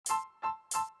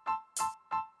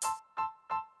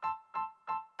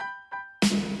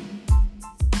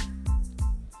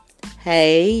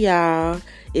Hey y'all,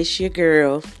 it's your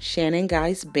girl Shannon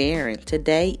Geis Barron.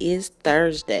 Today is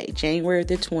Thursday, January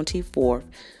the 24th,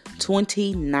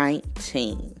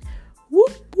 2019.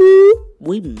 Whoop whoop,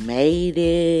 we made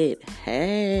it.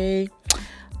 Hey.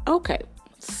 Okay,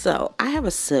 so I have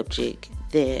a subject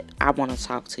that I want to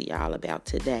talk to y'all about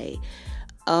today.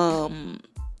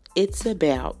 It's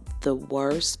about the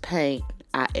worst pain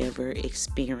I ever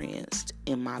experienced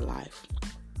in my life.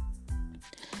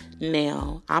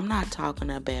 Now, I'm not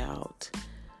talking about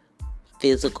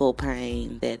physical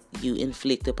pain that you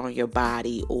inflict upon your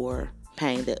body or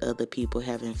pain that other people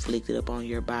have inflicted upon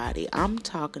your body. I'm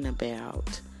talking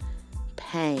about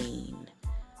pain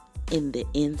in the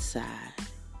inside.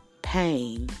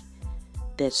 Pain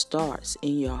that starts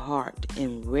in your heart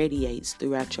and radiates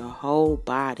throughout your whole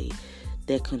body,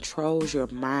 that controls your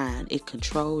mind, it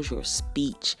controls your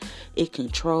speech, it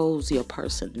controls your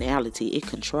personality, it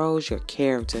controls your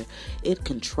character, it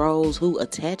controls who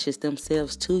attaches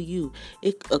themselves to you,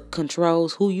 it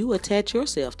controls who you attach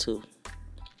yourself to.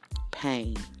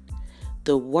 Pain.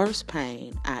 The worst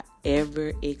pain I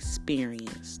ever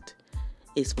experienced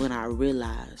is when I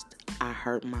realized I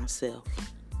hurt myself.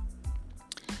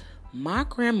 My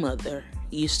grandmother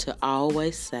used to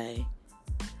always say,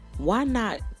 why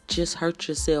not just hurt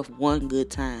yourself one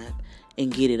good time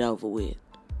and get it over with?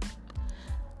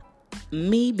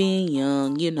 Me being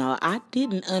young, I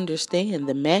didn't understand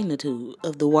the magnitude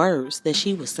of the words that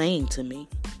she was saying to me.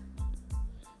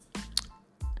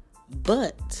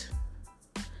 But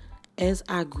as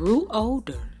I grew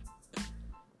older,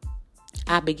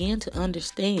 I began to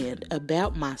understand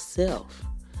about myself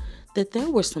that there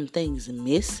were some things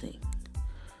missing.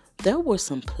 There were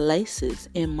some places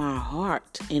in my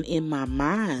heart and in my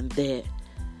mind that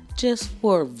just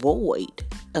were void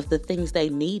of the things they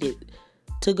needed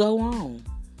to go on.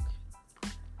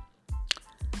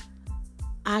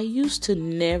 I used to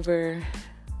never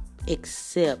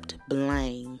accept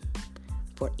blame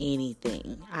for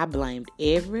anything. I blamed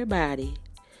everybody,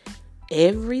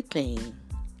 everything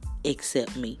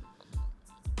except me.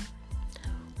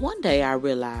 One day I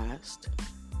realized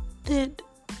that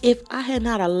if I had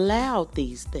not allowed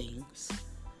these things,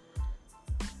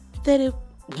 that it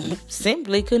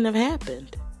simply couldn't have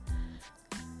happened.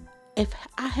 If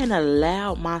I hadn't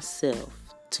allowed myself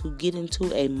to get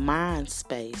into a mind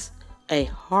space, a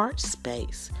heart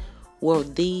space, where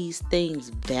these things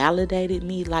validated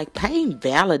me, like pain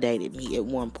validated me at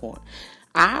one point.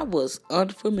 I was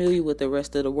unfamiliar with the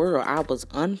rest of the world. I was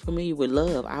unfamiliar with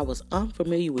love. I was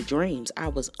unfamiliar with dreams. I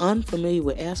was unfamiliar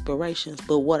with aspirations.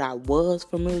 But what I was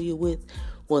familiar with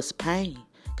was pain,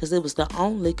 because it was the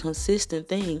only consistent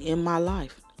thing in my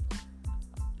life.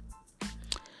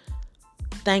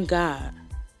 Thank God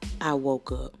I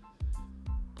woke up.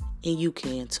 And you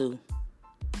can too.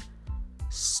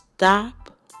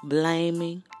 Stop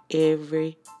blaming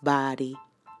everybody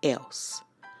else.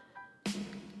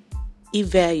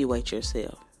 Evaluate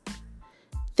yourself.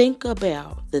 Think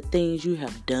about the things you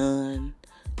have done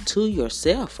to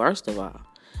yourself, first of all.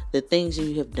 The things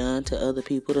you have done to other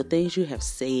people, the things you have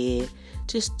said,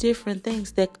 just different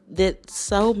things that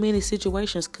so many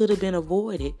situations could have been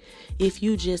avoided if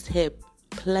you just had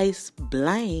placed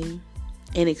blame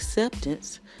and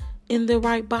acceptance in the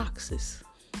right boxes.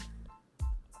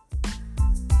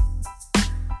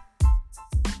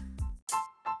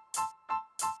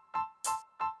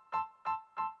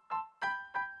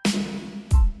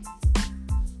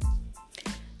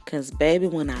 Because, baby,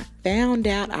 when I found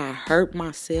out I hurt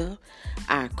myself,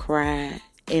 I cried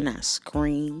and I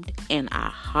screamed and I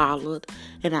hollered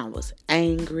and I was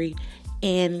angry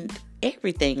and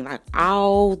everything, like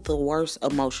all the worst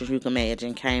emotions you can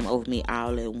imagine came over me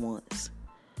all at once.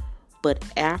 But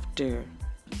after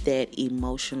that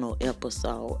emotional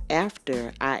episode,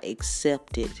 after I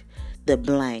accepted the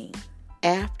blame,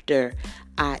 after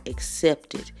I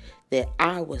accepted that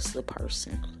I was the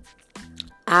person,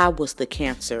 I was the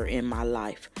cancer in my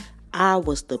life. I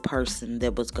was the person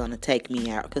that was going to take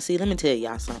me out. Because see, let me tell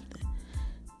y'all something.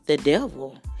 The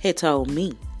devil had told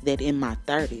me that in my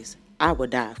 30s, I would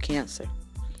die of cancer.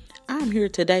 I'm here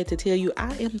today to tell you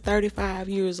I am 35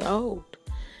 years old.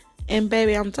 And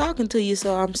baby, I'm talking to you,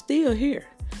 so I'm still here.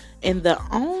 And the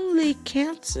only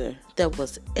cancer that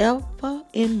was ever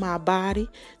in my body,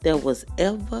 that was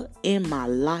ever in my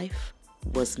life,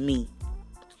 was me.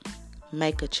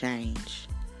 Make a change.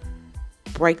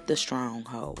 Break the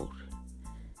stronghold.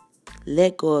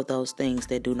 Let go of those things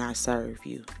that do not serve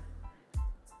you.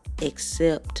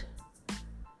 Accept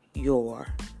your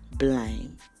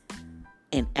blame.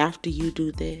 And after you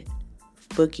do that,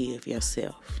 forgive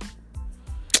yourself.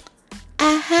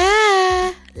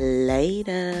 Aha!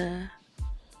 Later.